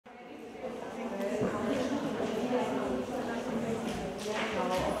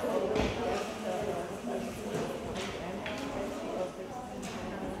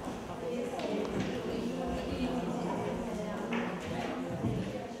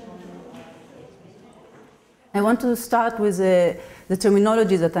I want to start with the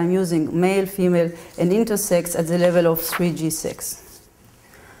terminology that I'm using, male, female, and intersex at the level of 3G sex.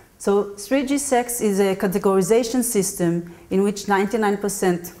 So 3G sex is a categorization system in which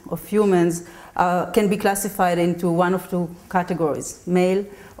 99% of humans can be classified into one of two categories, male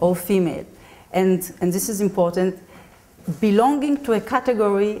or female. And this is important. Belonging to a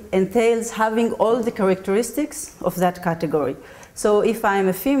category entails having all the characteristics of that category. So if I'm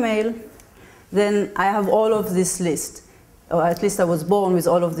a female, then I have all of this list, or at least I was born with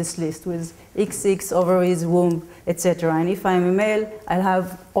all of this list, with XX, ovaries, womb, etc. And if I'm a male, I'll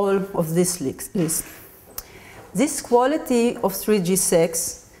have all of this list. This quality of 3G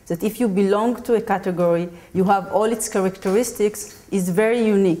sex, that if you belong to a category, you have all its characteristics, is very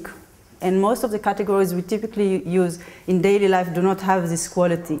unique. And most of the categories we typically use in daily life do not have this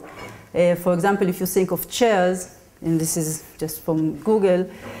quality. For example, if you think of chairs, and this is just from Google,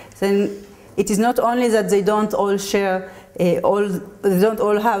 then it is not only that they don't all share, they don't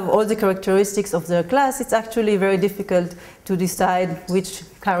all have all the characteristics of their class, it's actually very difficult to decide which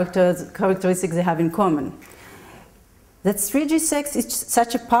characteristics they have in common. That 3G sex is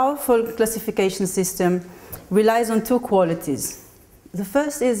such a powerful classification system, relies on two qualities. The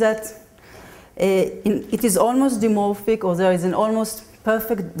first is that it is almost dimorphic, or there is an almost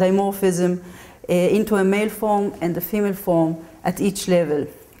perfect dimorphism into a male form and a female form at each level.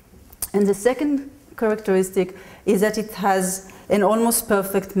 And the second characteristic is that it has an almost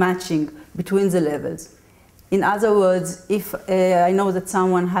perfect matching between the levels. In other words, if I know that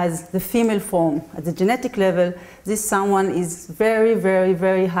someone has the female form at the genetic level, this someone is very, very,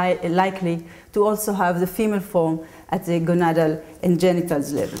 very likely to also have the female form at the gonadal and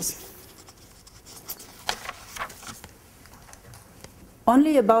genitals levels.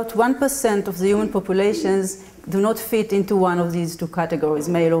 Only about 1% of the human populations do not fit into one of these two categories,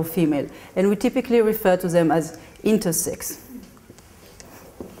 male or female, and we typically refer to them as intersex.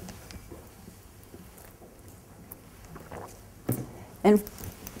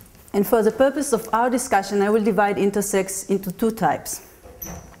 And for the purpose of our discussion, I will divide intersex into two types.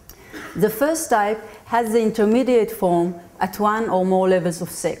 The first type has the intermediate form at one or more levels of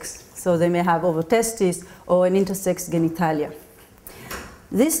sex. So they may have ovotestis or an intersex genitalia.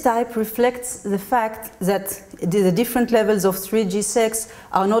 This type reflects the fact that the different levels of 3G sex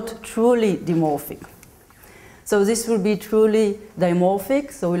are not truly dimorphic. So this will be truly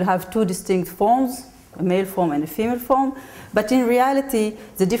dimorphic, so we'll have two distinct forms, a male form and a female form, but in reality,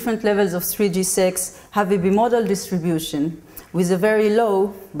 the different levels of 3G sex have a bimodal distribution with a very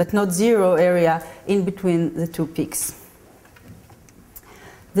low, but not zero area in between the two peaks.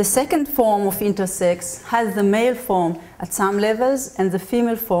 The second form of intersex has the male form at some levels and the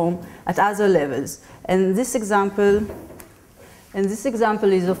female form at other levels. And this example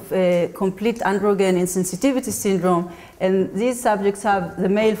is of a complete androgen insensitivity syndrome, and these subjects have the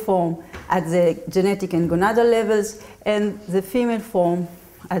male form at the genetic and gonadal levels and the female form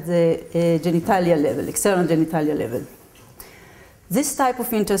at the genitalia level, external genitalia level. This type of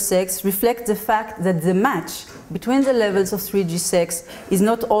intersex reflects the fact that the match between the levels of 3G sex is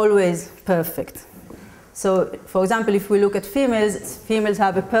not always perfect. So, for example, if we look at females, females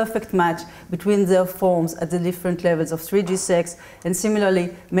have a perfect match between their forms at the different levels of 3G sex, and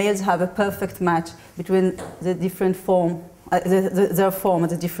similarly, males have a perfect match between the different form, their form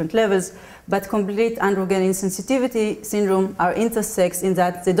at the different levels, but complete androgen insensitivity syndrome are intersex in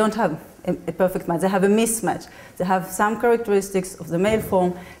that they don't have a perfect match, they have a mismatch. They have some characteristics of the male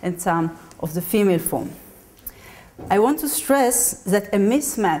form and some of the female form. I want to stress that a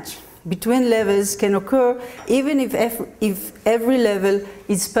mismatch between levels can occur even if every level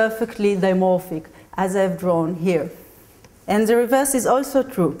is perfectly dimorphic, as I've drawn here. And the reverse is also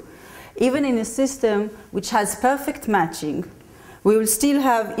true. Even in a system which has perfect matching, we will still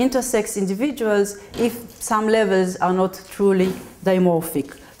have intersex individuals if some levels are not truly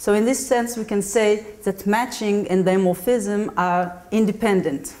dimorphic. So in this sense, we can say that matching and dimorphism are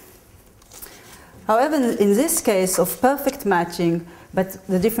independent. However, in this case of perfect matching, but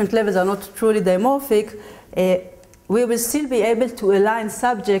the different levels are not truly dimorphic, we will still be able to align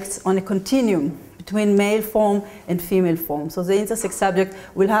subjects on a continuum between male form and female form. So the intersex subject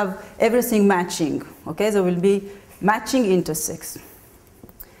will have everything matching. Okay, there will be matching intersex.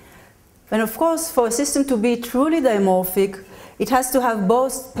 And of course, for a system to be truly dimorphic, it has to have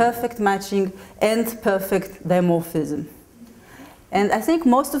both perfect matching and perfect dimorphism. And I think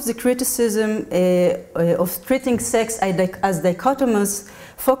most of the criticism of treating sex as dichotomous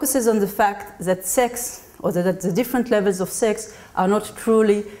focuses on the fact that sex, or that the different levels of sex, are not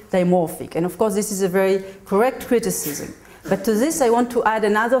truly dimorphic. And of course, this is a very correct criticism. But to this, I want to add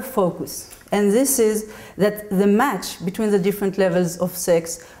another focus. And this is that the match between the different levels of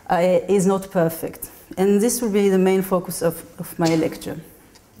sex is not perfect. And this will be the main focus of my lecture.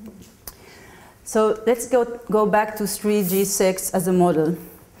 So let's go back to 3G sex as a model.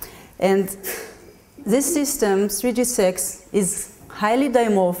 And this system, 3G sex, is highly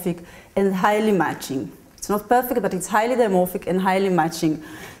dimorphic and highly matching. It's not perfect, but it's highly dimorphic and highly matching,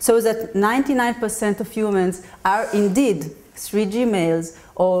 so that 99% of humans are indeed 3G males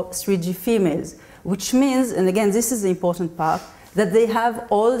or 3G females, which means, and again, this is the important part, that they have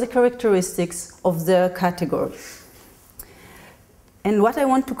all the characteristics of their category. And what I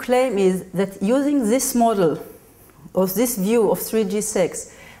want to claim is that using this model, or this view of 3G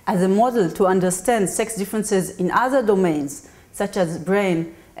sex, as a model to understand sex differences in other domains, such as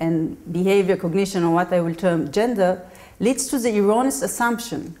brain and behavior, cognition, or what I will term gender, leads to the erroneous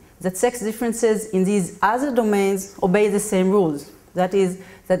assumption that sex differences in these other domains obey the same rules. That is,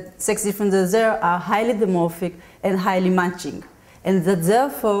 that sex differences there are highly dimorphic and highly matching, and that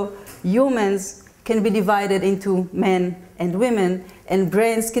therefore humans can be divided into men and women, and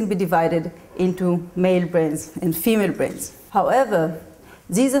brains can be divided into male brains and female brains. However,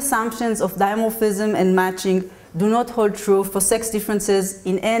 these assumptions of dimorphism and matching do not hold true for sex differences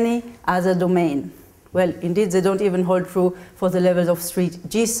in any other domain. Well, indeed, they don't even hold true for the levels of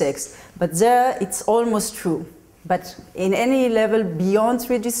 3G sex, but there it's almost true. But in any level beyond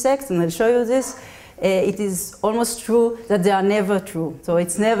 3G sex, and I'll show you this, it is almost true that they are never true. So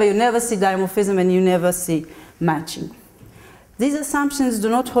it's never, you never see dimorphism and you never see matching. These assumptions do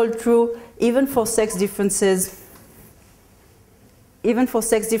not hold true even for sex differences,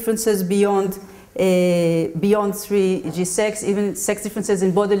 beyond 3G sex, even sex differences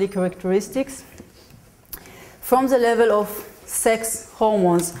in bodily characteristics. From the level of sex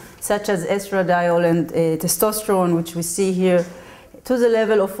hormones, such as estradiol and testosterone, which we see here, to the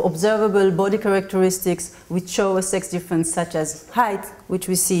level of observable body characteristics which show a sex difference, such as height, which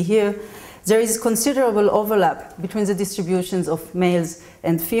we see here, there is considerable overlap between the distributions of males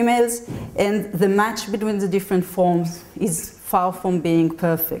and females, and the match between the different forms is far from being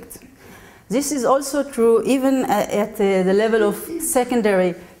perfect. This is also true even at the level of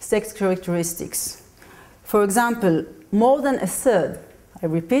secondary sex characteristics. For example, more than a third, I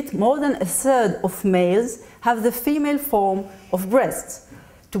repeat, more than a third of males have the female form of breasts,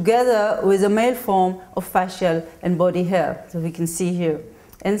 together with the male form of facial and body hair, that we can see here.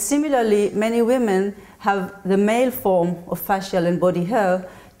 And similarly, many women have the male form of facial and body hair,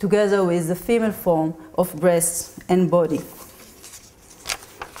 together with the female form of breasts and body.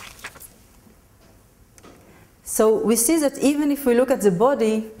 So we see that even if we look at the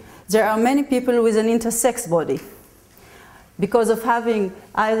body, there are many people with an intersex body, because of having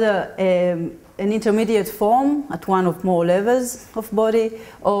either an intermediate form at one or more levels of body,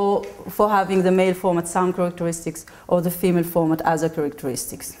 or for having the male form at some characteristics, or the female form at other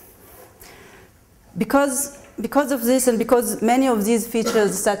characteristics. Because of this, and because many of these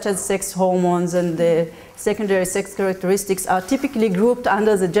features, such as sex hormones and the secondary sex characteristics, are typically grouped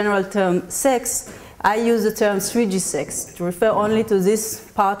under the general term sex, I use the term 3G sex to refer only to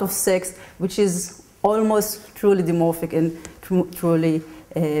this part of sex which is almost truly dimorphic and truly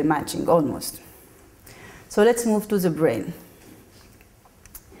matching, almost. So let's move to the brain.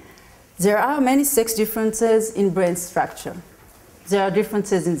 There are many sex differences in brain structure. There are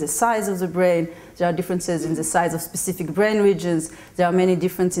differences in the size of the brain, there are differences in the size of specific brain regions, there are many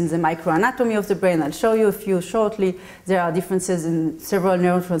differences in the microanatomy of the brain. I'll show you a few shortly. There are differences in several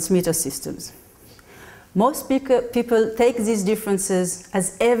neurotransmitter systems. Most people take these differences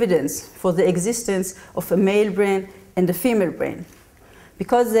as evidence for the existence of a male brain and a female brain,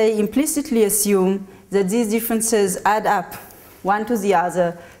 because they implicitly assume that these differences add up one to the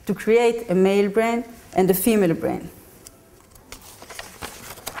other to create a male brain and a female brain.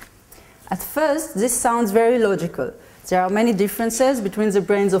 At first, this sounds very logical. There are many differences between the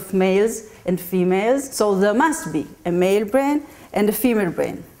brains of males and females, so there must be a male brain and a female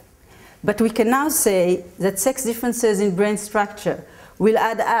brain. But we can now say that sex differences in brain structure will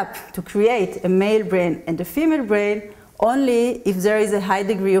add up to create a male brain and a female brain only if there is a high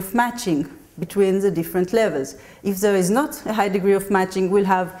degree of matching between the different levels. If there is not a high degree of matching, we'll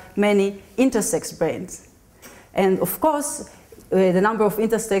have many intersex brains. And of course, the number of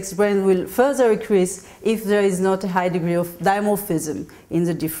intersex brains will further increase if there is not a high degree of dimorphism in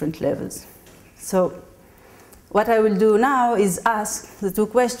the different levels. So what I will do now is ask the two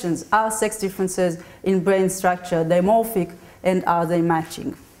questions. Are sex differences in brain structure dimorphic, and are they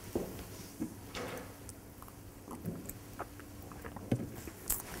matching?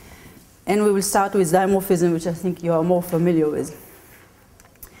 And we will start with dimorphism, which I think you are more familiar with.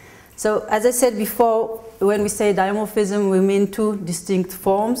 So as I said before, when we say dimorphism, we mean two distinct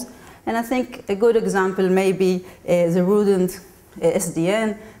forms. And I think a good example may be the rodent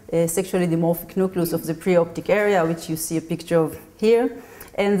SDN, sexually dimorphic nucleus of the preoptic area, which you see a picture of here.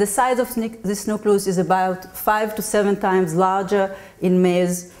 And the size of this nucleus is about 5 to 7 times larger in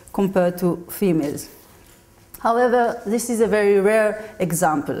males compared to females. However, this is a very rare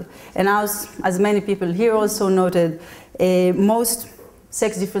example. And as many people here also noted, most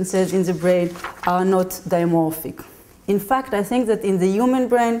sex differences in the brain are not dimorphic. In fact, I think that in the human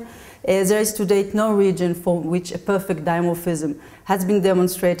brain, there is to date no region for which a perfect dimorphism has been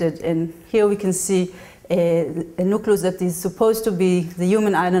demonstrated. And here we can see a nucleus that is supposed to be the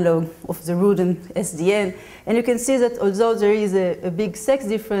human analog of the rodent SDN. And you can see that although there is a big sex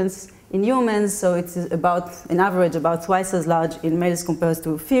difference in humans, so it's about, on average, about twice as large in males compared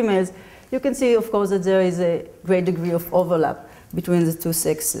to females, you can see, of course, that there is a great degree of overlap between the two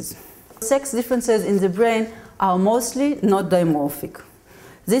sexes. Sex differences in the brain are mostly not dimorphic.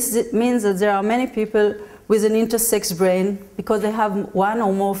 This means that there are many people with an intersex brain because they have one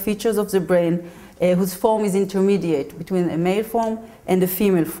or more features of the brain whose form is intermediate between a male form and a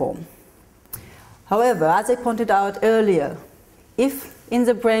female form. However, as I pointed out earlier, if in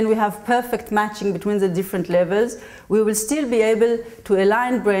the brain we have perfect matching between the different levels, we will still be able to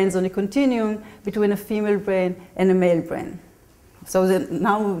align brains on a continuum between a female brain and a male brain. So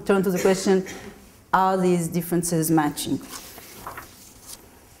now we turn to the question, are these differences matching?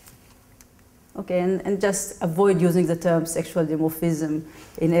 Okay, and just avoid using the term sexual dimorphism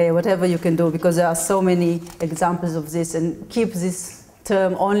in whatever you can do, because there are so many examples of this, and keep this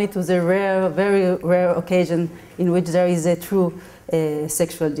term only to the rare, very rare occasion in which there is a true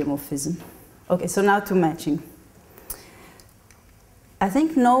sexual dimorphism. Okay, so now to matching. I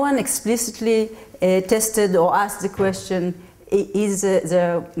think no one explicitly tested or asked the question, is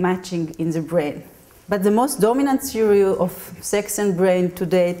there matching in the brain? But the most dominant theory of sex and brain to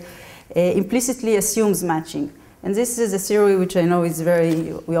date implicitly assumes matching. And this is a theory which I know is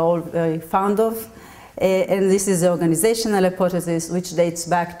we are all very fond of. And this is the organizational hypothesis, which dates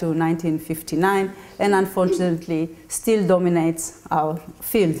back to 1959 and unfortunately still dominates our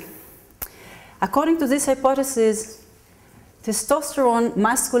field. According to this hypothesis, testosterone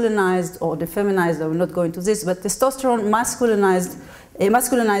masculinized or defeminized, I will not go into this, but testosterone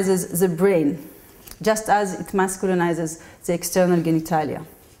masculinizes the brain, just as it masculinizes the external genitalia.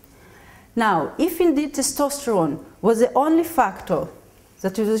 Now, if indeed testosterone was the only factor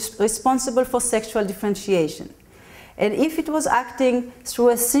that is responsible for sexual differentiation, and if it was acting through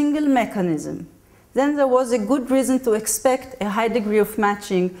a single mechanism, then there was a good reason to expect a high degree of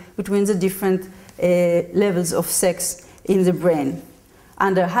matching between the different levels of sex in the brain.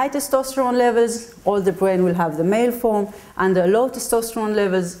 Under high testosterone levels, all the brain will have the male form. Under low testosterone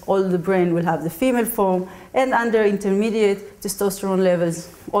levels, all the brain will have the female form. And under intermediate testosterone levels,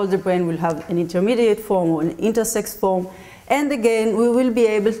 all the brain will have an intermediate form or an intersex form. And again, we will be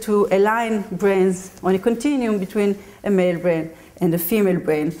able to align brains on a continuum between a male brain and a female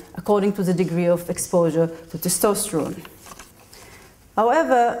brain according to the degree of exposure to testosterone.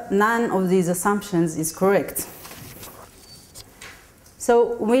 However, none of these assumptions is correct.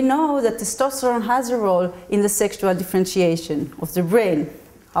 So we know that testosterone has a role in the sexual differentiation of the brain.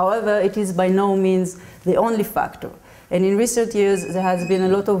 However, it is by no means the only factor. And in recent years, there has been a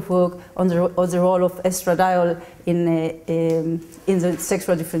lot of work on the role of estradiol in the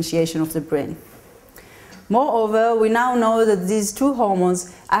sexual differentiation of the brain. Moreover, we now know that these two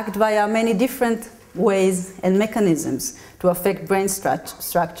hormones act via many different ways and mechanisms to affect brain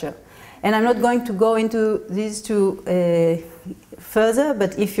structure. And I'm not going to go into these two further,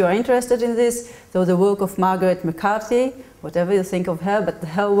 but if you are interested in this, so the work of Margaret McCarthy, whatever you think of her, but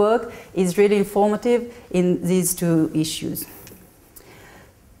her work is really informative in these two issues.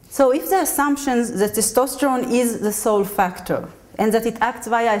 So if the assumptions that testosterone is the sole factor and that it acts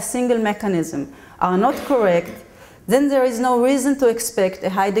via a single mechanism are not correct, then there is no reason to expect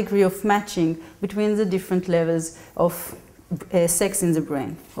a high degree of matching between the different levels of sex in the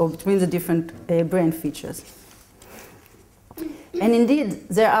brain, or between the different brain features. And indeed,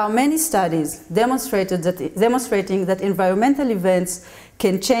 there are many studies demonstrating that environmental events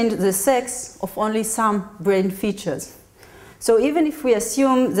can change the sex of only some brain features. So even if we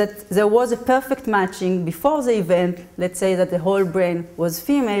assume that there was a perfect matching before the event, let's say that the whole brain was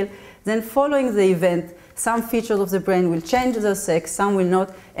female, then following the event, some features of the brain will change their sex, some will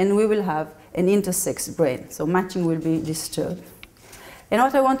not, and we will have an intersex brain. So matching will be disturbed. And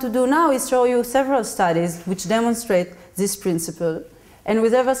what I want to do now is show you several studies which demonstrate this principle. And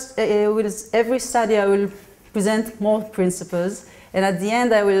with every study, I will present more principles. And at the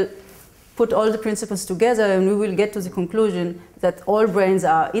end, I will put all the principles together, and we will get to the conclusion that all brains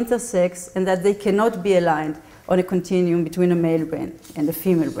are intersex and that they cannot be aligned on a continuum between a male brain and a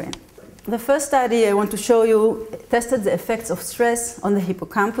female brain. The first study I want to show you tested the effects of stress on the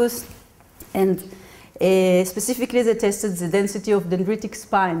hippocampus, and specifically they tested the density of dendritic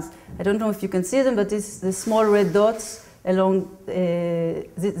spines. I don't know if you can see them, but it's the small red dots along,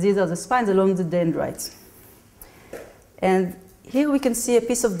 these are the spines along the dendrites. And here we can see a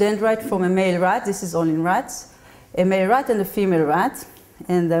piece of dendrite from a male rat. This is all in rats, a male rat and a female rat.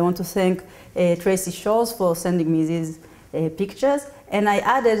 And I want to thank Tracy Shores for sending me these pictures. And I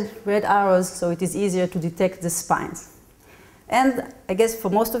added red arrows so it is easier to detect the spines. And I guess for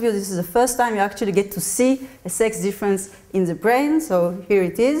most of you, this is the first time you actually get to see a sex difference in the brain. So here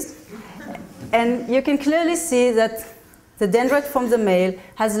it is. And you can clearly see that the dendrite from the male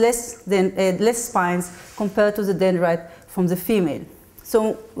has less spines compared to the dendrite from the female.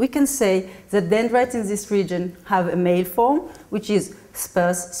 So we can say that dendrites in this region have a male form, which is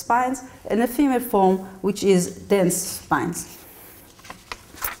sparse spines, and a female form, which is dense spines.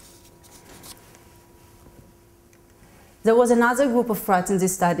 There was another group of rats in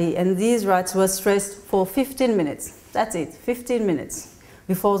this study, and these rats were stressed for 15 minutes. That's it, 15 minutes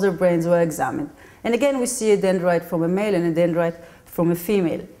before their brains were examined. And again, we see a dendrite from a male and a dendrite from a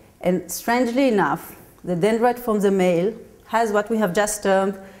female. And strangely enough, the dendrite from the male has what we have just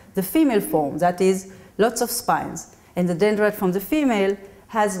termed the female form, that is, lots of spines. And the dendrite from the female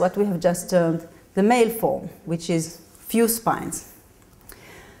has what we have just termed the male form, which is few spines.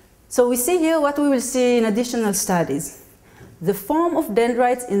 So we see here what we will see in additional studies. The form of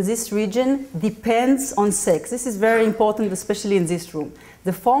dendrites in this region depends on sex. This is very important, especially in this room.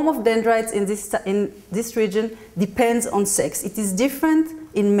 The form of dendrites in this region depends on sex. It is different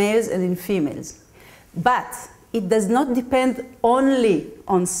in males and in females. But it does not depend only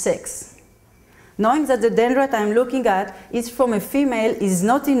on sex. Knowing that the dendrite I'm looking at is from a female is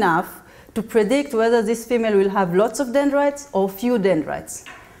not enough to predict whether this female will have lots of dendrites or few dendrites.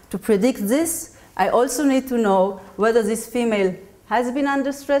 To predict this, I also need to know whether this female has been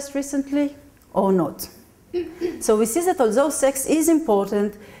under stress recently or not. So we see that although sex is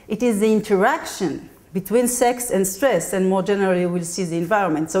important, it is the interaction between sex and stress, and more generally we'll see the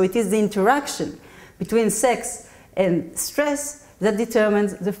environment. So it is the interaction between sex and stress that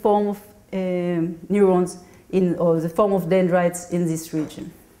determines the form of neurons or the form of dendrites in this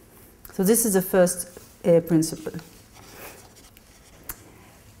region. So this is the first principle.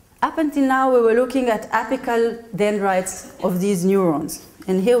 Up until now, we were looking at apical dendrites of these neurons.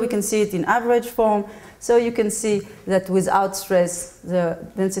 And here we can see it in average form. So you can see that without stress, the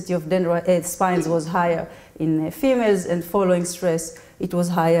density of spines was higher in females, and following stress, it was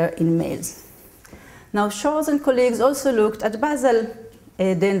higher in males. Now, Shores and colleagues also looked at basal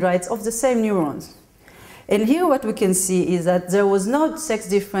dendrites of the same neurons. And here what we can see is that there was no sex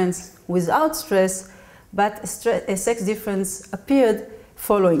difference without stress, but a sex difference appeared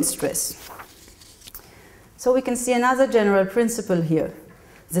following stress. So we can see another general principle here.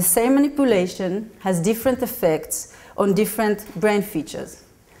 The same manipulation has different effects on different brain features.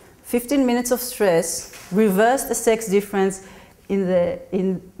 15 minutes of stress reversed a sex difference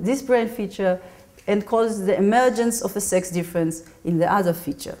in this brain feature and caused the emergence of a sex difference in the other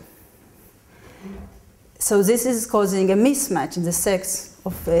feature. So this is causing a mismatch in the sex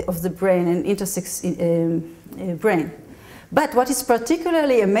of the brain and intersex brain. But what is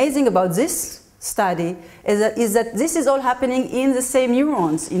particularly amazing about this study is that this is all happening in the same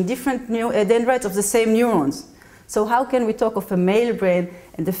neurons, in different dendrites of the same neurons. So how can we talk of a male brain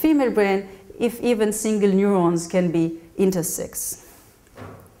and a female brain if even single neurons can be intersex?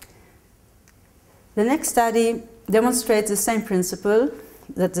 The next study demonstrates the same principle,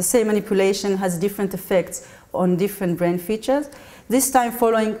 that the same manipulation has different effects on different brain features, this time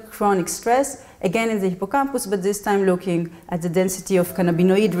following chronic stress, again in the hippocampus, but this time looking at the density of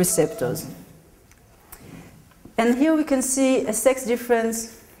cannabinoid receptors. And here we can see a sex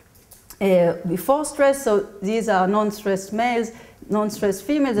difference before stress. So these are non-stressed males, non-stressed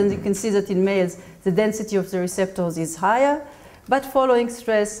females, and you can see that in males the density of the receptors is higher. But following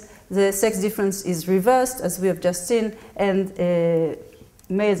stress, the sex difference is reversed, as we have just seen, and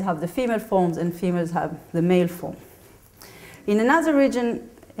males have the female forms and females have the male form. In another region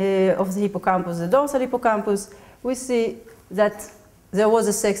of the hippocampus, the dorsal hippocampus, we see that there was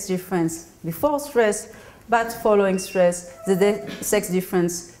a sex difference before stress, but following stress, the sex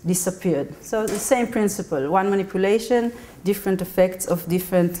difference disappeared. So the same principle, one manipulation, different effects of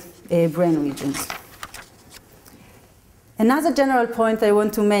different brain regions. Another general point I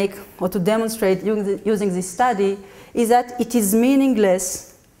want to make or to demonstrate using this study is that it is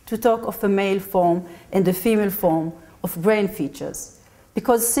meaningless to talk of a male form and a female form of brain features,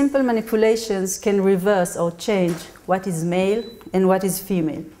 because simple manipulations can reverse or change what is male and what is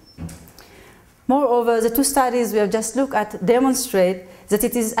female. Moreover, the two studies we have just looked at demonstrate that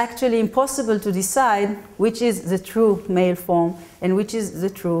it is actually impossible to decide which is the true male form and which is the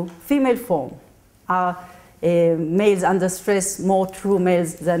true female form. Are males under stress more true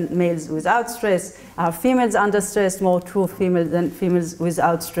males than males without stress? Are females under stress more true females than females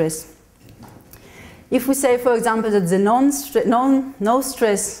without stress? If we say, for example, that the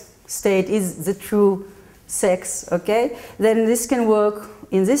no-stress state is the true sex, okay, then this can work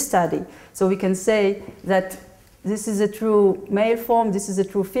in this study. So we can say that this is a true male form, this is a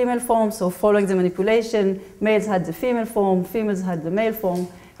true female form, so following the manipulation, males had the female form, females had the male form.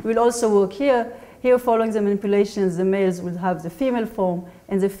 It will also work here. Here, following the manipulations, the males will have the female form,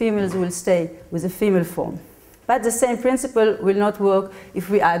 and the females will stay with the female form. But the same principle will not work if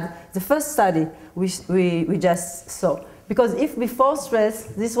we add the first study we just saw. Because if before stress,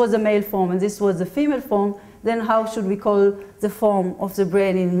 this was the male form and this was the female form, then how should we call the form of the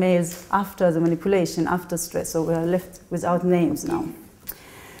brain in males after the manipulation, after stress? So we are left without names now.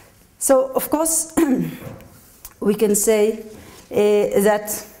 So, of course, we can say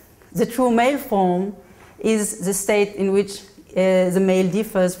that the true male form is the state in which the male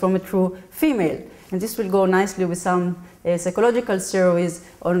differs from a true female. And this will go nicely with some psychological theories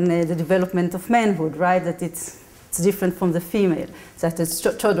on the development of manhood, right? That it's different from the female, such as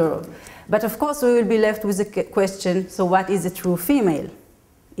Chodorov. But of course, we will be left with the question, so what is a true female?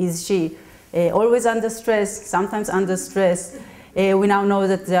 Is she always under stress, sometimes under stress? We now know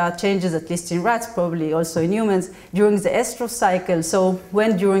that there are changes, at least in rats, probably also in humans, during the estrous cycle. So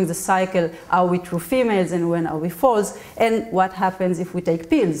when during the cycle are we true females and when are we false? And what happens if we take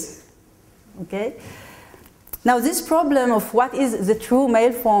pills? Okay? Now this problem of what is the true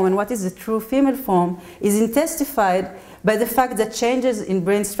male form and what is the true female form is intensified by the fact that changes in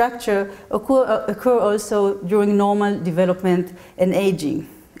brain structure occur also during normal development and aging.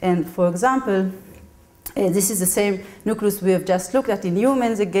 And for example, this is the same nucleus we have just looked at in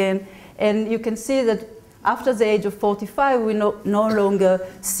humans again, and you can see that after the age of 45 we no longer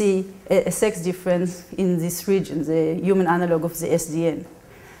see a sex difference in this region, the human analog of the SDN.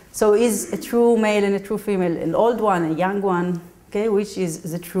 So is a true male and a true female an old one, a young one? Okay, which is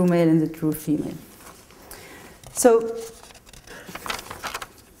the true male and the true female? So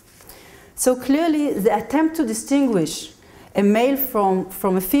clearly the attempt to distinguish a male form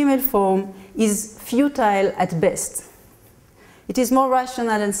from a female form is futile at best. It is more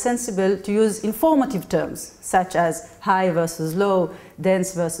rational and sensible to use informative terms, such as high versus low,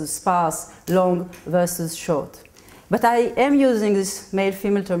 dense versus sparse, long versus short. But I am using this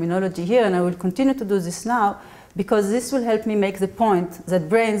male-female terminology here, and I will continue to do this now, because this will help me make the point that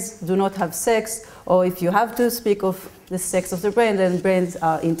brains do not have sex, or if you have to speak of the sex of the brain, then brains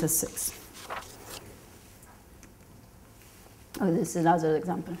are intersex. Oh, this is another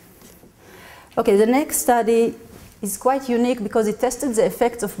example. Okay, the next study is quite unique because it tested the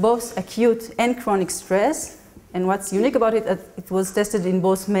effects of both acute and chronic stress. And what's unique about it, it was tested in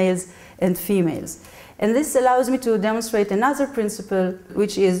both males and females. And this allows me to demonstrate another principle,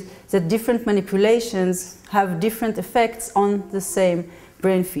 which is that different manipulations have different effects on the same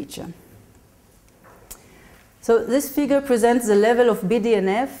brain feature. So this figure presents the level of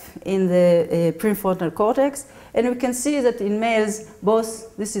BDNF in the prefrontal cortex. And we can see that in males,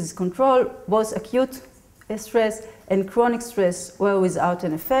 both, this is control, both acute stress and chronic stress were without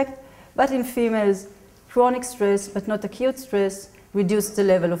an effect. But in females, chronic stress, but not acute stress, reduced the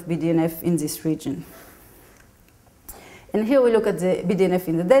level of BDNF in this region. And here we look at the BDNF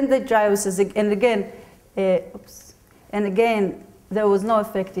in the dentate gyrus, and again, there was no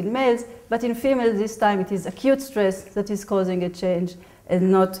effect in males, but in females this time it is acute stress that is causing a change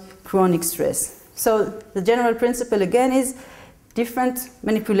and not chronic stress. So the general principle again is different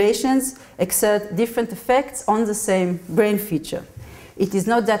manipulations exert different effects on the same brain feature. It is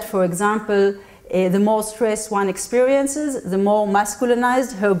not that, for example, the more stress one experiences, the more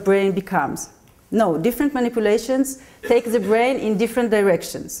masculinized her brain becomes. No, different manipulations take the brain in different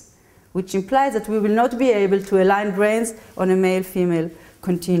directions, which implies that we will not be able to align brains on a male-female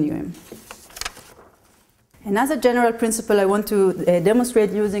continuum. Another general principle I want to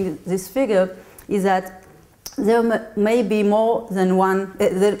demonstrate using this figure is that there may be more than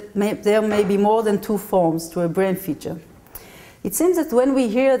two forms to a brain feature. It seems that when we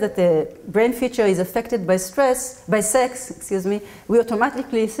hear that the brain feature is affected by sex, we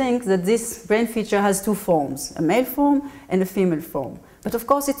automatically think that this brain feature has two forms, a male form and a female form. But of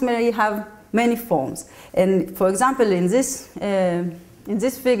course it may have many forms. And for example, in this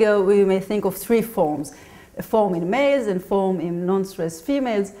figure, we may think of three forms: a form in males, and form in non-stressed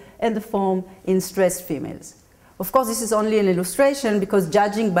females, and a form in stressed females. Of course, this is only an illustration because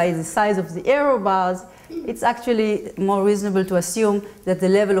judging by the size of the error bars, it's actually more reasonable to assume that the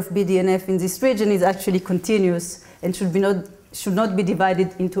level of BDNF in this region is actually continuous and should not be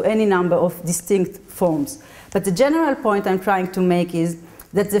divided into any number of distinct forms. But the general point I'm trying to make is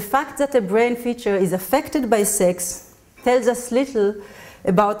that the fact that a brain feature is affected by sex tells us little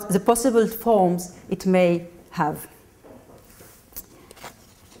about the possible forms it may have.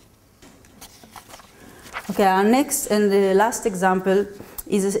 Okay, our next and the last example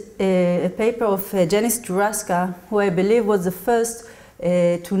is a paper of Janice Juraska, who I believe was the first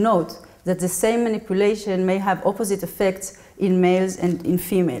to note that the same manipulation may have opposite effects in males and in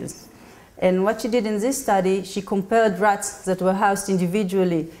females. And what she did in this study, she compared rats that were housed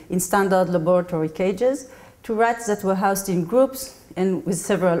individually in standard laboratory cages to rats that were housed in groups and with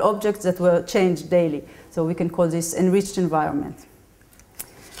several objects that were changed daily. So we can call this enriched environment.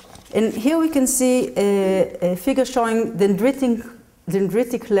 And here we can see a figure showing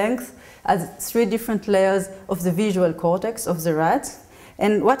dendritic length as three different layers of the visual cortex of the rat.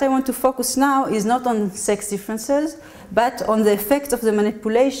 And what I want to focus now is not on sex differences, but on the effect of the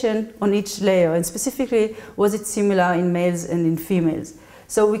manipulation on each layer, and specifically, was it similar in males and in females?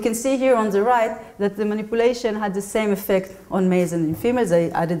 So we can see here on the right that the manipulation had the same effect on males and in females. I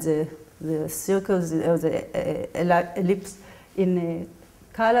added the circles or the ellipse in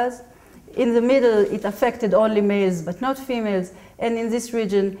colors. In the middle, it affected only males but not females, and in this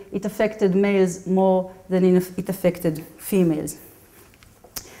region, it affected males more than it affected females.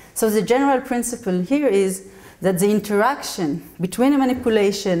 So the general principle here is that the interaction between a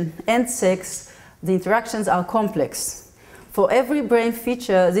manipulation and sex, the interactions are complex. For every brain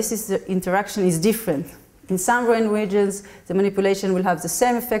feature, the interaction is different. In some brain regions, the manipulation will have the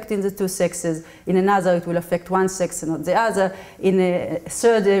same effect in the two sexes. In another, it will affect one sex and not the other. In a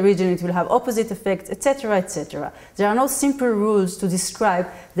third region, it will have opposite effects, etc., etc. There are no simple rules to describe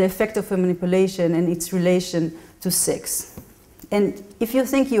the effect of a manipulation and its relation to sex. And if you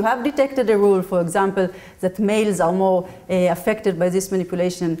think you have detected a rule, for example, that males are more affected by this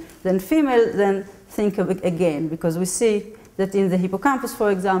manipulation than females, then think of it again, because we see that in the hippocampus,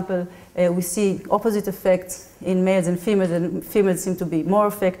 for example, we see opposite effects in males and females seem to be more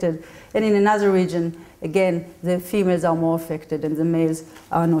affected. And in another region, again, the females are more affected and the males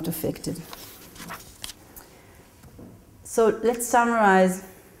are not affected. So let's summarize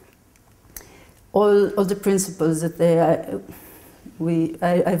all of the principles that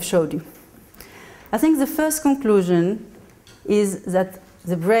I've showed you. I think the first conclusion is that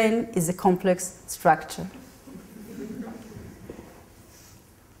the brain is a complex structure.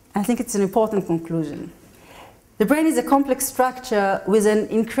 I think it's an important conclusion. The brain is a complex structure with an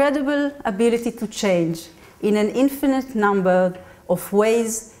incredible ability to change in an infinite number of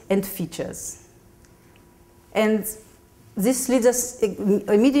ways and features. And this leads us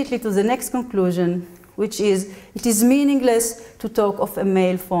immediately to the next conclusion, which is it is meaningless to talk of a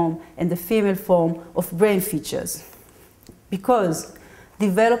male form and a female form of brain features, because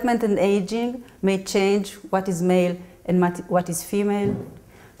development and aging may change what is male and what is female,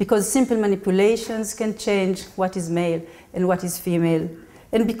 because simple manipulations can change what is male and what is female,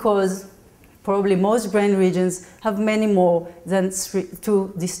 and because probably most brain regions have many more than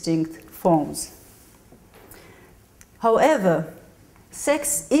two distinct forms. However,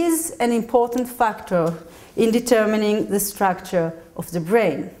 sex is an important factor in determining the structure of the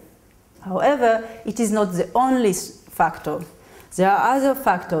brain. However, it is not the only factor. There are other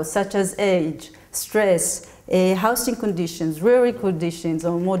factors such as age, stress, housing conditions, rearing conditions,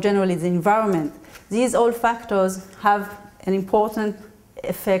 or more generally the environment. These all factors have an important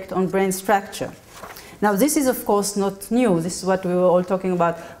effect on brain structure. Now, this is of course not new. This is what we were all talking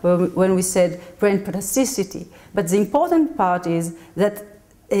about when we said brain plasticity. But the important part is that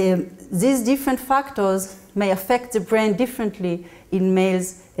these different factors may affect the brain differently in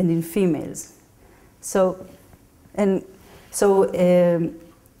males and in females. So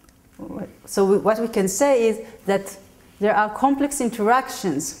what we can say is that there are complex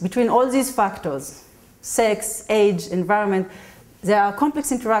interactions between all these factors: sex, age, environment. There are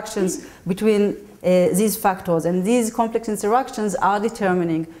complex interactions between these factors, and these complex interactions are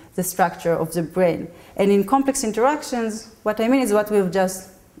determining the structure of the brain. And in complex interactions, what I mean is what we've just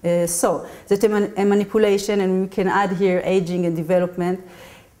so that a manipulation, and we can add here aging and development,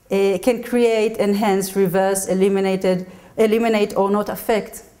 can create, enhance, reverse, eliminate or not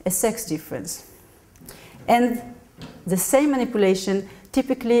affect a sex difference. And the same manipulation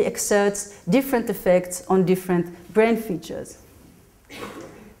typically exerts different effects on different brain features.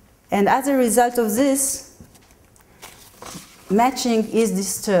 And as a result of this, matching is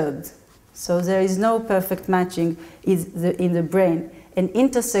disturbed. So there is no perfect matching in the brain, and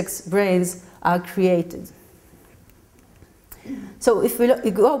intersex brains are created. So if we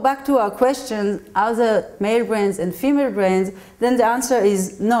go back to our question, are there male brains and female brains, then the answer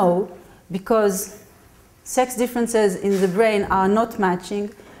is no, because sex differences in the brain are not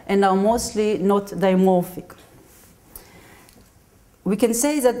matching and are mostly not dimorphic. We can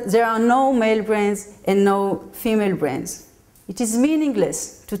say that there are no male brains and no female brains. It is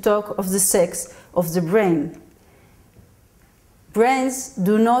meaningless to talk of the sex of the brain. Brains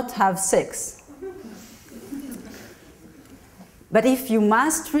do not have sex. But if you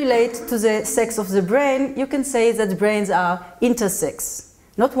must relate to the sex of the brain, you can say that brains are intersex.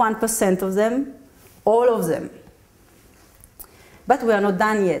 Not 1% of them, all of them. But we are not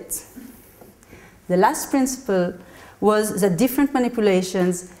done yet. The last principle was that different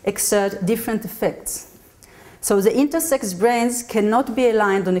manipulations exert different effects. So the intersex brains cannot be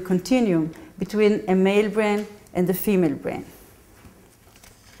aligned on a continuum between a male brain and the female brain.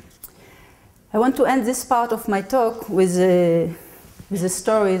 I want to end this part of my talk with a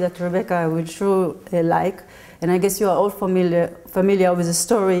story that Rebecca will sure like, and I guess you are all familiar with the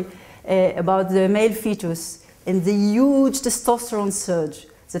story about the male fetus and the huge testosterone surge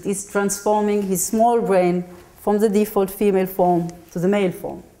that is transforming his small brain from the default female form to the male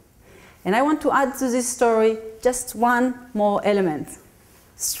form. And I want to add to this story just one more element: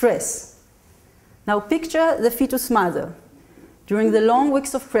 stress. Now picture the fetus mother. During the long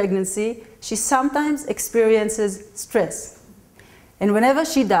weeks of pregnancy, she sometimes experiences stress. And whenever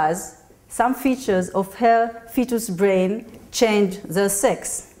she does, some features of her fetus brain change their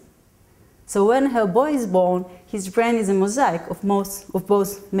sex. So when her boy is born, his brain is a mosaic of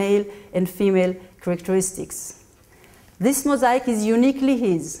both male and female characteristics. This mosaic is uniquely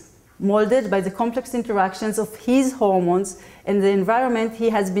his, molded by the complex interactions of his hormones and the environment he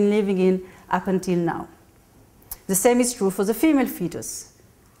has been living in up until now. The same is true for the female fetus.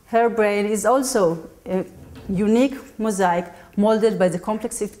 Her brain is also a unique mosaic molded by the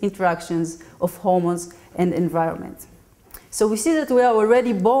complex interactions of hormones and environment. So we see that we are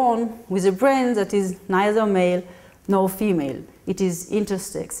already born with a brain that is neither male nor female. It is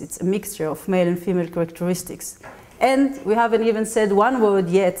intersex. It's a mixture of male and female characteristics. And we haven't even said one word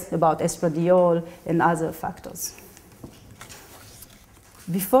yet about estradiol and other factors.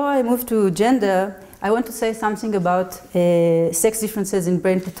 Before I move to gender, I want to say something about sex differences in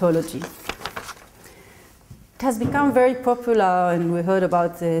brain pathology. It has become very popular, and we heard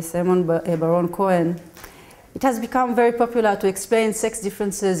about Simon Baron-Cohen. It has become very popular to explain sex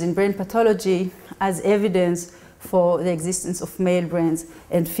differences in brain pathology as evidence for the existence of male brains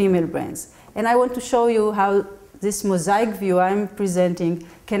and female brains. And I want to show you how this mosaic view I'm presenting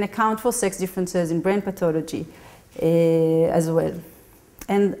can account for sex differences in brain pathology as well.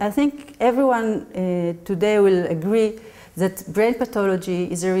 And I think everyone today will agree that brain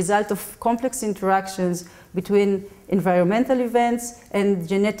pathology is a result of complex interactions between environmental events and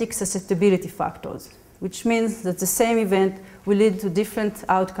genetic susceptibility factors, which means that the same event will lead to different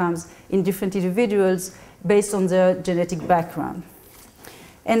outcomes in different individuals based on their genetic background.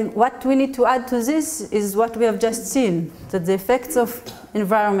 And what we need to add to this is what we have just seen, that the effects of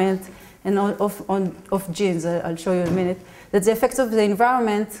environment and of genes, I'll show you in a minute, that the effects of the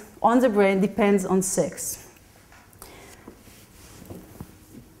environment on the brain depends on sex.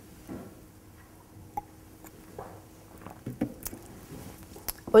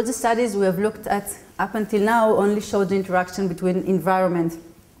 All the studies we have looked at up until now only show the interaction between environment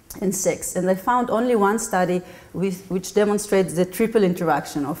and sex. And I found only one study which demonstrates the triple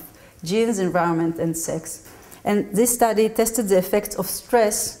interaction of genes, environment, and sex. And this study tested the effects of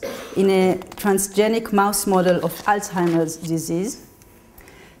stress in a transgenic mouse model of Alzheimer's disease.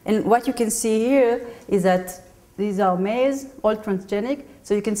 And what you can see here is that these are males, all transgenic.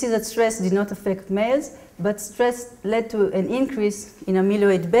 So you can see that stress did not affect males, but stress led to an increase in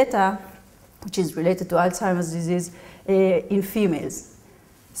amyloid beta, which is related to Alzheimer's disease, in females.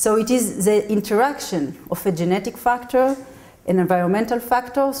 So it is the interaction of a genetic factor, an environmental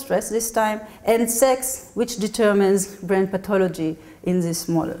factor, stress this time, and sex, which determines brain pathology in this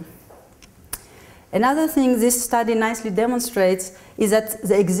model. Another thing this study nicely demonstrates is that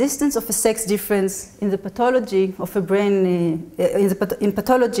the existence of a sex difference in the pathology of a brain, in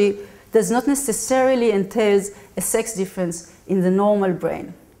pathology, does not necessarily entail a sex difference in the normal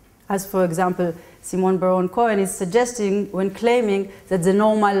brain. As for example, Simone Baron-Cohen is suggesting when claiming that the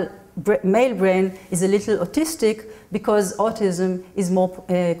normal male brain is a little autistic because autism is more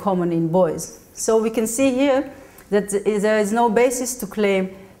common in boys. So we can see here that there is no basis to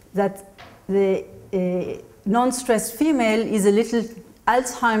claim that the non-stressed female is a little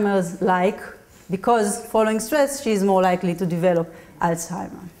Alzheimer's-like because following stress she is more likely to develop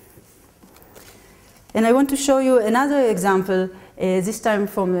Alzheimer. And I want to show you another example, this time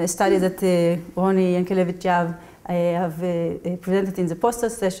from a study that Roni Yankelevich-Yav have presented in the poster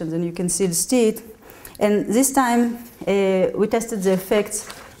sessions, and you can still see it. And this time we tested the effects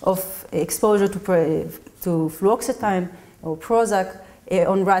of exposure to fluoxetine or Prozac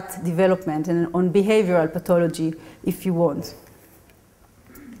on rat development and on behavioral pathology, if you want.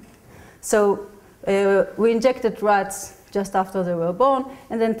 So we injected rats just after they were born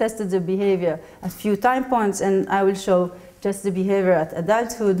and then tested the behavior at a few time points, and I will show just the behavior at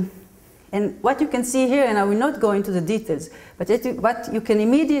adulthood. And what you can see here, and I will not go into the details, but what you can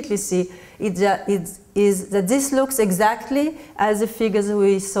immediately see is that this looks exactly as the figures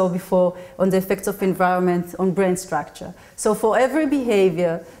we saw before on the effects of environment on brain structure. So for every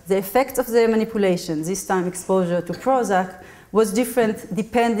behavior, the effect of the manipulation, this time exposure to Prozac, was different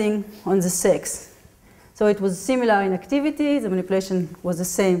depending on the sex. So it was similar in activity, the manipulation was the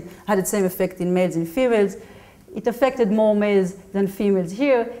same, had the same effect in males and females. It affected more males than females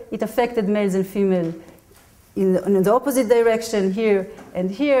here. It affected males and females in the opposite direction here,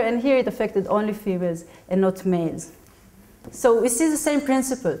 and here it affected only females and not males. So we see the same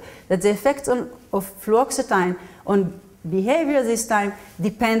principle, that the effects of fluoxetine on behavior this time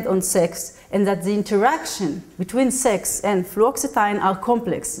depend on sex, and that the interaction between sex and fluoxetine are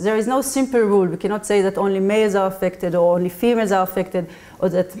complex. There is no simple rule. We cannot say that only males are affected or only females are affected, or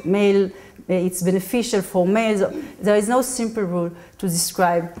that it's beneficial for males. There is no simple rule to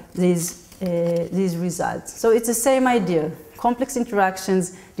describe these results. So it's the same idea. Complex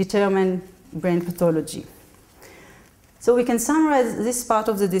interactions determine brain pathology. So we can summarize this part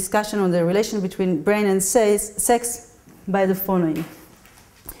of the discussion on the relation between brain and sex by the following.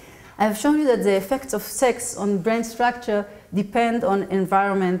 I have shown you that the effects of sex on brain structure depend on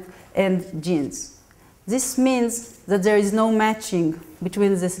environment and genes. This means that there is no matching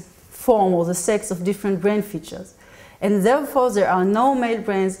between the form or the sex of different brain features, and therefore there are no male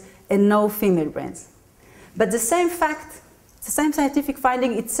brains and no female brains. But the same fact, the same scientific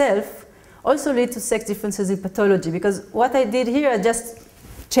finding itself also leads to sex differences in pathology, because what I did here I just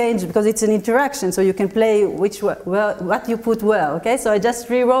changed because it's an interaction, so you can play what you put well, okay? So I just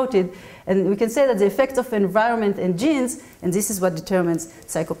rewrote it, and we can say that the effect of environment and genes, and this is what determines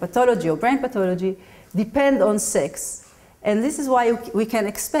psychopathology or brain pathology, depend on sex. And this is why we can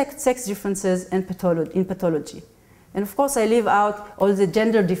expect sex differences in pathology. And of course, I leave out all the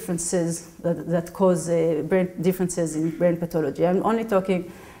gender differences that cause brain differences in brain pathology. I'm only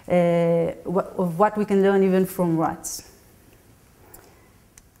talking of what we can learn even from rats.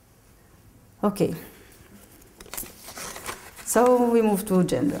 Okay. So we move to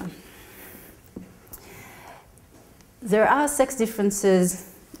gender. There are sex differences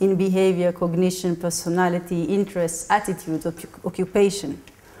in behavior, cognition, personality, interests, attitudes, occupation.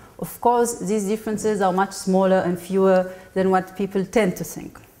 Of course, these differences are much smaller and fewer than what people tend to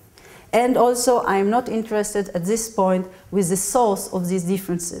think. And also, I'm not interested at this point with the source of these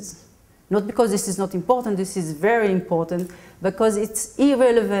differences. Not because this is not important, this is very important, because it's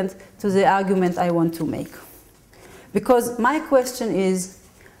irrelevant to the argument I want to make. Because my question is,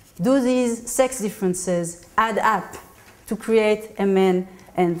 do these sex differences add up to create a man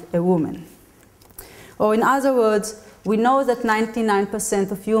and a woman? Or in other words, we know that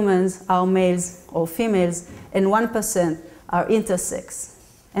 99% of humans are males or females and 1% are intersex.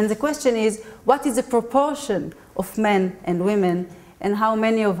 And the question is, what is the proportion of men and women, and how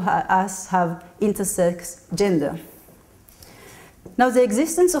many of us have intersex gender? Now, the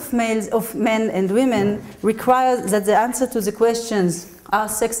existence of men and women requires that the answer to the questions, are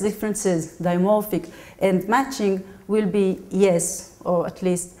sex differences dimorphic and matching, will be yes, or at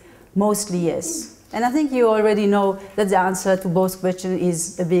least mostly yes. And I think you already know that the answer to both questions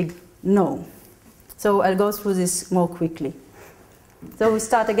is a big no. So I'll go through this more quickly. So we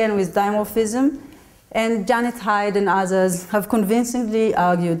start again with dimorphism. And Janet Hyde and others have convincingly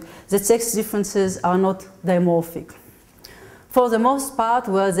argued that sex differences are not dimorphic. For the most part,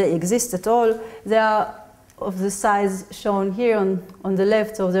 where they exist at all, they are of the size shown here on the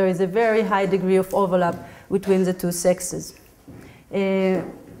left, so there is a very high degree of overlap between the two sexes.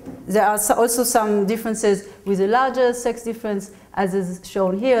 There are also some differences with a larger sex difference, as is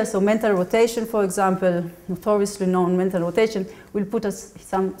shown here. So mental rotation, for example, notoriously known mental rotation, will put us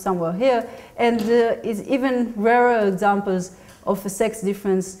somewhere here. And there is even rarer examples of a sex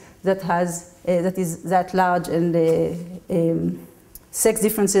difference that is that large, and sex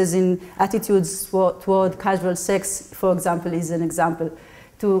differences in attitudes toward casual sex, for example, is an example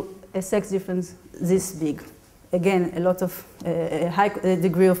to a sex difference this big. Again, a lot of high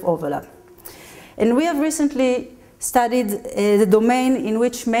degree of overlap. And we have recently studied the domain in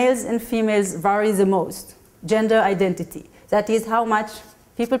which males and females vary the most, gender identity. That is how much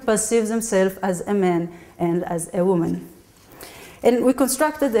people perceive themselves as a man and as a woman. And we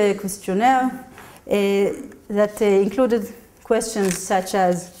constructed a questionnaire that included questions such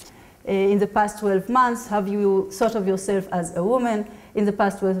as, in the past 12 months, have you thought of yourself as a woman? In the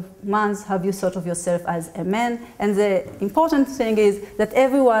past 12 months, have you thought of yourself as a man? And the important thing is that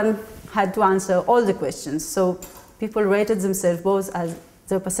everyone had to answer all the questions. So people rated themselves both as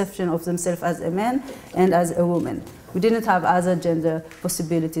their perception of themselves as a man and as a woman. We didn't have other gender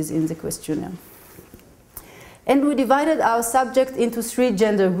possibilities in the questionnaire. And we divided our subject into 3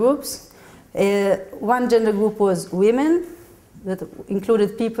 gender groups. One gender group was women, that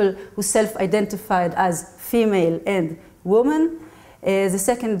included people who self-identified as female and woman. The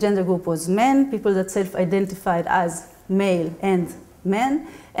second gender group was men, people that self-identified as male and men.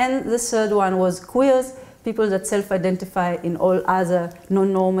 And the third one was queers, people that self-identify in all other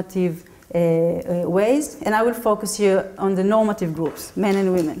non-normative ways. And I will focus here on the normative groups, men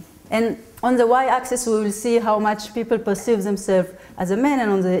and women. And on the y-axis, we will see how much people perceive themselves as a man,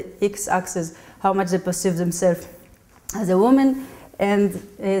 and on the x-axis, how much they perceive themselves as a woman. And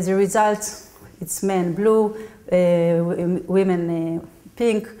the result, it's men blue, women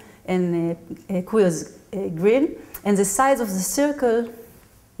pink, and queers green. And the size of the circle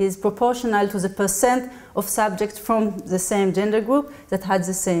is proportional to the percent of subjects from the same gender group that had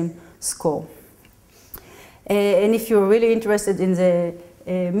the same score. And if you're really interested in the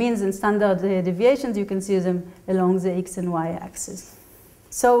means and standard deviations, you can see them along the x and y axis.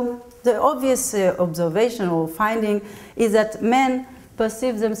 So the obvious observation or finding is that men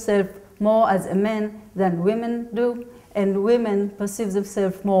perceive themselves more as a man than women do, and women perceive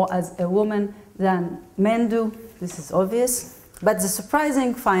themselves more as a woman than men do. This is obvious. But the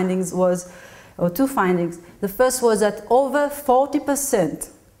surprising findings was, or 2 findings. The first was that over 40%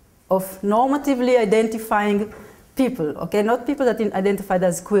 of normatively identifying people, okay, not people that identified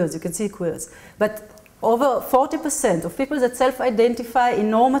as queers, you can see queers, but over 40% of people that self-identify in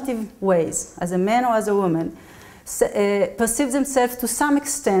normative ways, as a man or as a woman, perceive themselves to some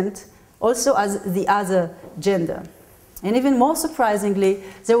extent also as the other gender. And even more surprisingly,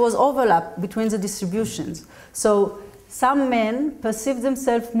 there was overlap between the distributions. So some men perceived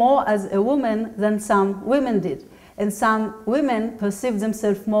themselves more as a woman than some women did. And some women perceived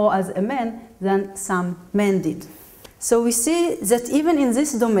themselves more as a man than some men did. So we see that even in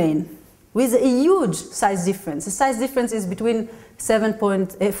this domain, with a huge size difference, the size difference is between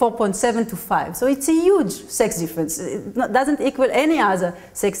 4.7 to 5. So it's a huge sex difference. It doesn't equal any other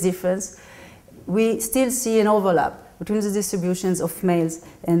sex difference. We still see an overlap between the distributions of males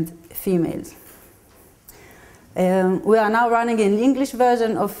and females. We are now running an English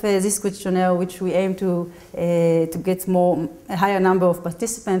version of this questionnaire, which we aim to get a higher number of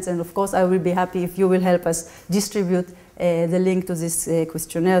participants. And of course, I will be happy if you will help us distribute the link to this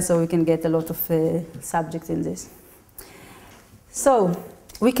questionnaire so we can get a lot of subjects in this. So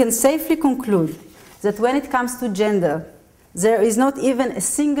we can safely conclude that when it comes to gender, there is not even a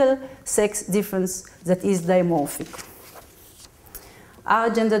single sex difference that is dimorphic. Are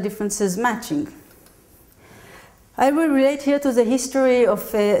gender differences matching? I will relate here to the history of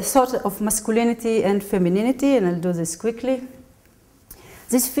thought of masculinity and femininity, and I'll do this quickly.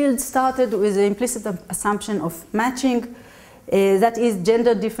 This field started with the implicit assumption of matching, that is,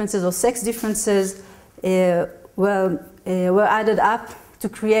 gender differences or sex differences were added up to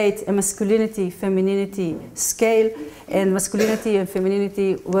create a masculinity-femininity scale, and masculinity and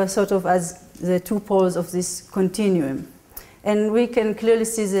femininity were sort of as the 2 poles of this continuum. And we can clearly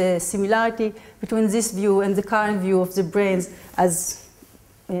see the similarity between this view and the current view of the brains as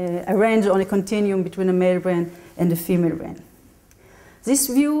arranged on a continuum between a male brain and a female brain. This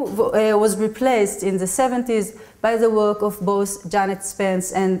view was replaced in the 70s by the work of both Janet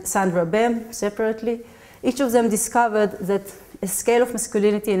Spence and Sandra Bem separately. Each of them discovered that a scale of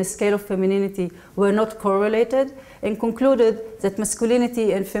masculinity and a scale of femininity were not correlated, and concluded that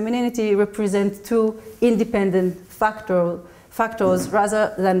masculinity and femininity represent two independent factors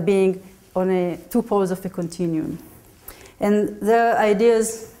rather than being on two poles of a continuum. And their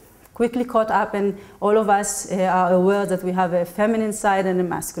ideas quickly caught up, and all of us are aware that we have a feminine side and a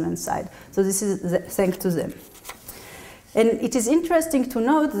masculine side. So this is thanks to them. And it is interesting to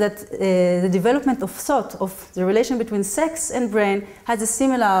note that the development of thought of the relation between sex and brain has a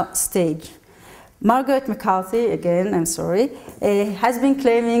similar stage. Margaret McCarthy, again, I'm sorry, has been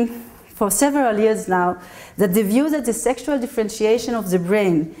claiming for several years now that the view that the sexual differentiation of the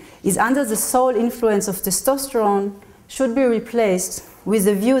brain is under the sole influence of testosterone should be replaced with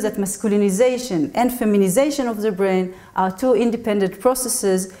the view that masculinization and feminization of the brain are two independent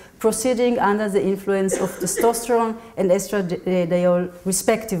processes proceeding under the influence of testosterone and estradiol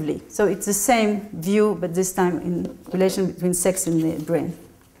respectively. So it's the same view, but this time in relation between sex and the brain.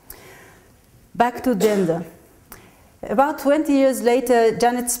 Back to gender. About 20 years later,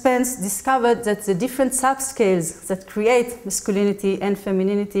 Janet Spence discovered that the different subscales that create masculinity and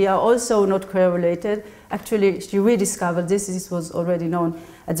femininity are also not correlated. Actually, she rediscovered this. This was already known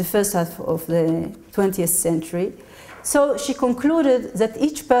at the first half of the 20th century. So she concluded that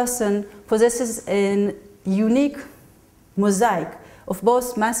each person possesses a unique mosaic of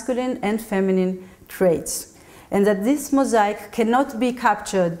both masculine and feminine traits, and that this mosaic cannot be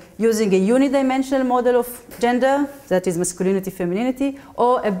captured using a unidimensional model of gender, that is masculinity, femininity,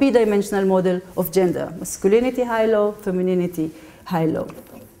 or a bidimensional model of gender, masculinity, high-low, femininity, high-low.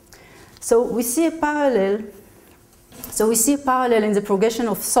 So we see a parallel in the progression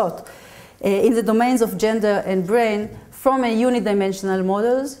of thought in the domains of gender and brain from a unidimensional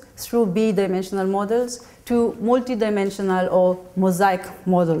models through bidimensional models to multidimensional or mosaic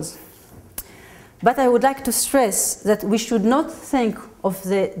models. But I would like to stress that we should not think of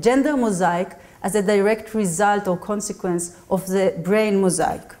the gender mosaic as a direct result or consequence of the brain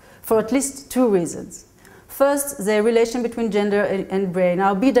mosaic, for at least two reasons. First, the relation between gender and brain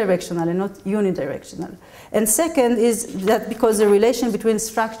are bidirectional and not unidirectional. And second is that because the relation between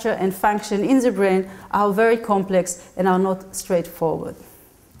structure and function in the brain are very complex and are not straightforward.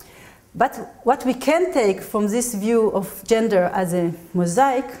 But what we can take from this view of gender as a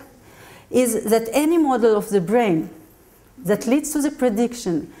mosaic is that any model of the brain that leads to the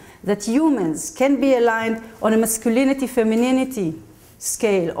prediction that humans can be aligned on a masculinity-femininity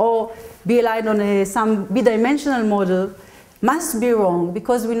scale or be aligned on some bidimensional model must be wrong,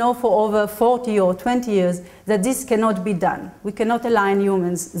 because we know for over 40 or 20 years that this cannot be done. We cannot align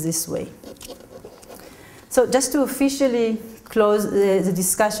humans this way. So just to officially close the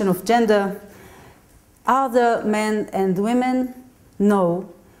discussion of gender, are there men and women?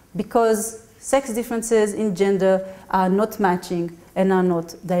 No, because sex differences in gender are not matching and are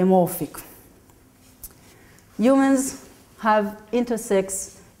not dimorphic. Humans have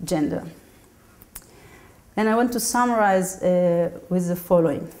intersex gender. And I want to summarize with the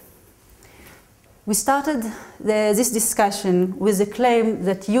following. We started this discussion with the claim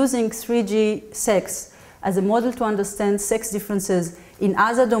that using 3G sex as a model to understand sex differences in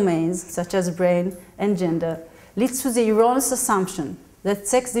other domains, such as brain and gender, leads to the erroneous assumption that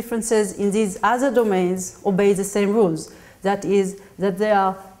sex differences in these other domains obey the same rules. That is, that they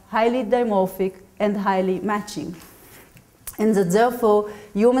are highly dimorphic and highly matching. And that therefore,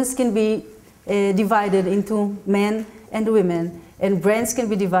 humans can be divided into men and women, and brains can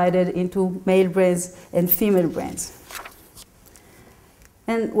be divided into male brains and female brains.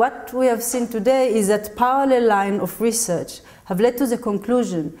 And what we have seen today is that parallel line of research have led to the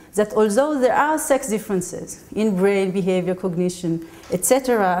conclusion that although there are sex differences in brain, behavior, cognition,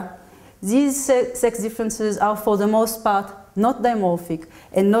 etc., these sex differences are for the most part not dimorphic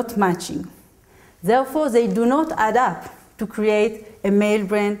and not matching. Therefore, they do not add up to create a male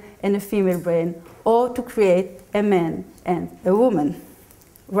brain and a female brain, or to create a man and a woman.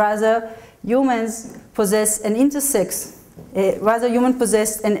 Rather, humans possess an intersex. Humans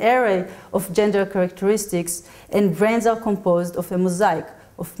possess an array of gender characteristics, and brains are composed of a mosaic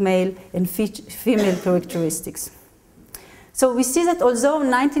of male and female characteristics. So we see that although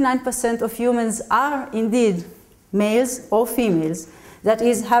 99% of humans are indeed males or females, that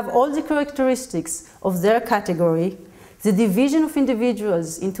is, have all the characteristics of their category, the division of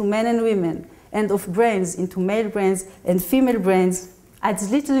individuals into men and women and of brains into male brains and female brains adds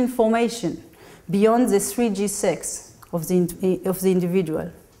little information beyond the 3G sex of the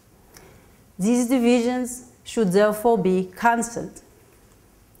individual. These divisions should therefore be cancelled.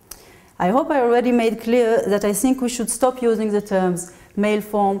 I hope I already made clear that I think we should stop using the terms male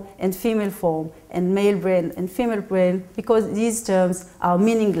form and female form and male brain and female brain, because these terms are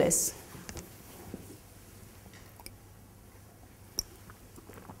meaningless.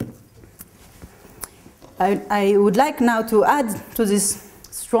 I would like now to add to this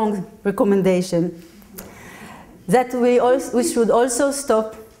strong recommendation that we should also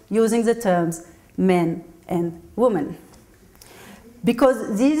stop using the terms men and woman.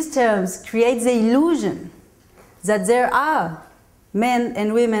 Because these terms create the illusion that there are men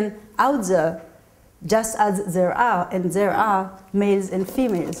and women out there, just as there are males and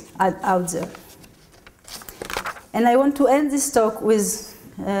females out there. And I want to end this talk with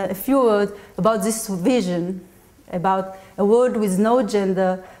a few words about this vision, about a world with no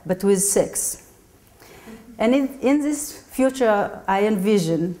gender, but with sex. And in this future I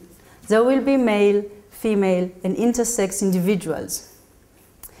envision, there will be male, female, and intersex individuals.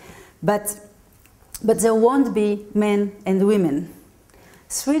 But there won't be men and women.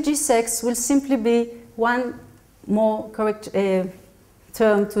 3G sex will simply be one more correct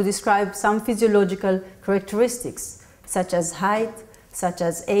term to describe some physiological characteristics, such as height, such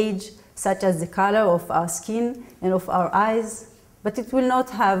as age, such as the color of our skin and of our eyes, but it will not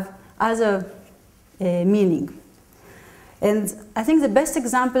have other meaning. And I think the best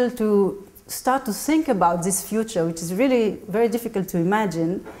example to start to think about this future, which is really very difficult to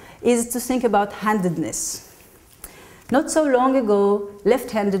imagine, is to think about handedness. Not so long ago,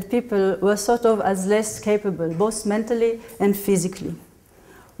 left-handed people were thought of as less capable, both mentally and physically.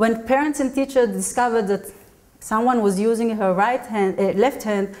 When parents and teachers discovered that someone was using her left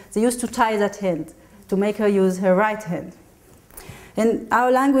hand, they used to tie that hand to make her use her right hand. And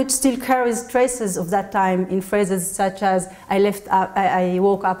our language still carries traces of that time in phrases such as, I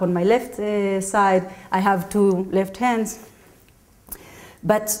woke up on my left side, I have two left hands.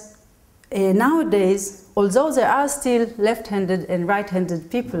 But nowadays, although there are still left-handed and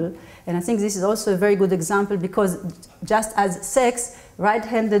right-handed people, and I think this is also a very good example because just as sex,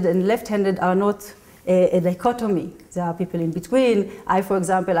 right-handed and left-handed are not a dichotomy. There are people in between. I, for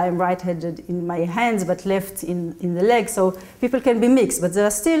example, I am right-handed in my hands but left in the legs, so people can be mixed, but there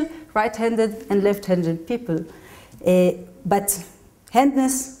are still right-handed and left-handed people. But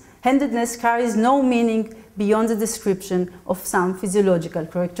handedness carries no meaning beyond the description of some physiological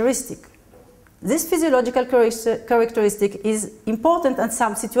characteristic. This physiological characteristic is important in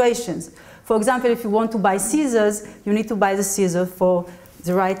some situations. For example, if you want to buy scissors, you need to buy the scissors for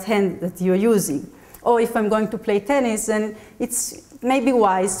the right hand that you're using. Or if I'm going to play tennis, then it's maybe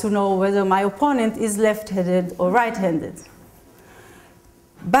wise to know whether my opponent is left-handed or right-handed.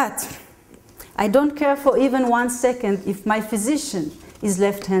 But I don't care for even 1 second if my physician is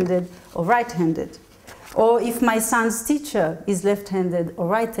left-handed or right-handed, or if my son's teacher is left-handed or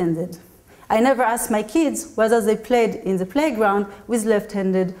right-handed. I never ask my kids whether they played in the playground with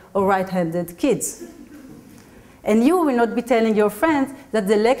left-handed or right-handed kids. And you will not be telling your friends that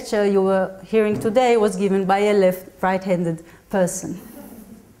the lecture you were hearing today was given by a right-handed person.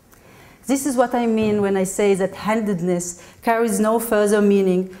 This is what I mean when I say that handedness carries no further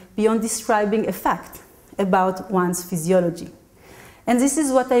meaning beyond describing a fact about one's physiology. And this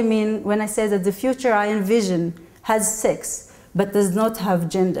is what I mean when I say that the future I envision has sex, but does not have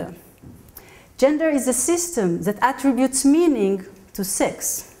gender. Gender is a system that attributes meaning to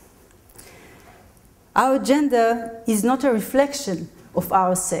sex. Our gender is not a reflection of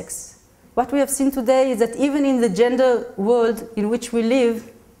our sex. What we have seen today is that even in the gender world in which we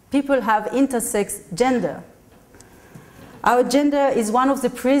live, people have intersex gender. Our gender is one of the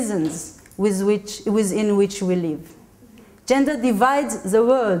prisons within which we live. Gender divides the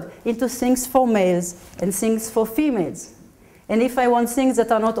world into things for males and things for females. And if I want things that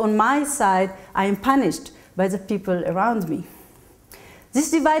are not on my side, I am punished by the people around me.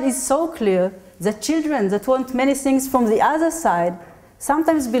 This divide is so clear that children that want many things from the other side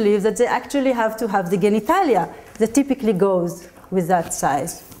sometimes believe that they actually have to have the genitalia that typically goes with that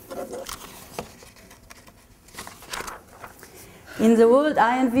size. In the world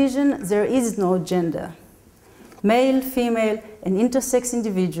I envision, there is no gender. Male, female, and intersex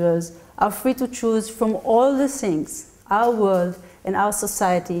individuals are free to choose from all the things our world and our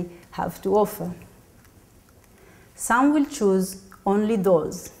society have to offer. Some will choose only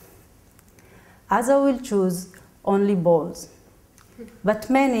dolls. Others will choose only balls. But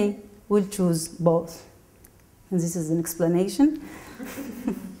many will choose both. And this is an explanation.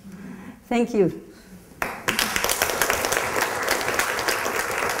 Thank you.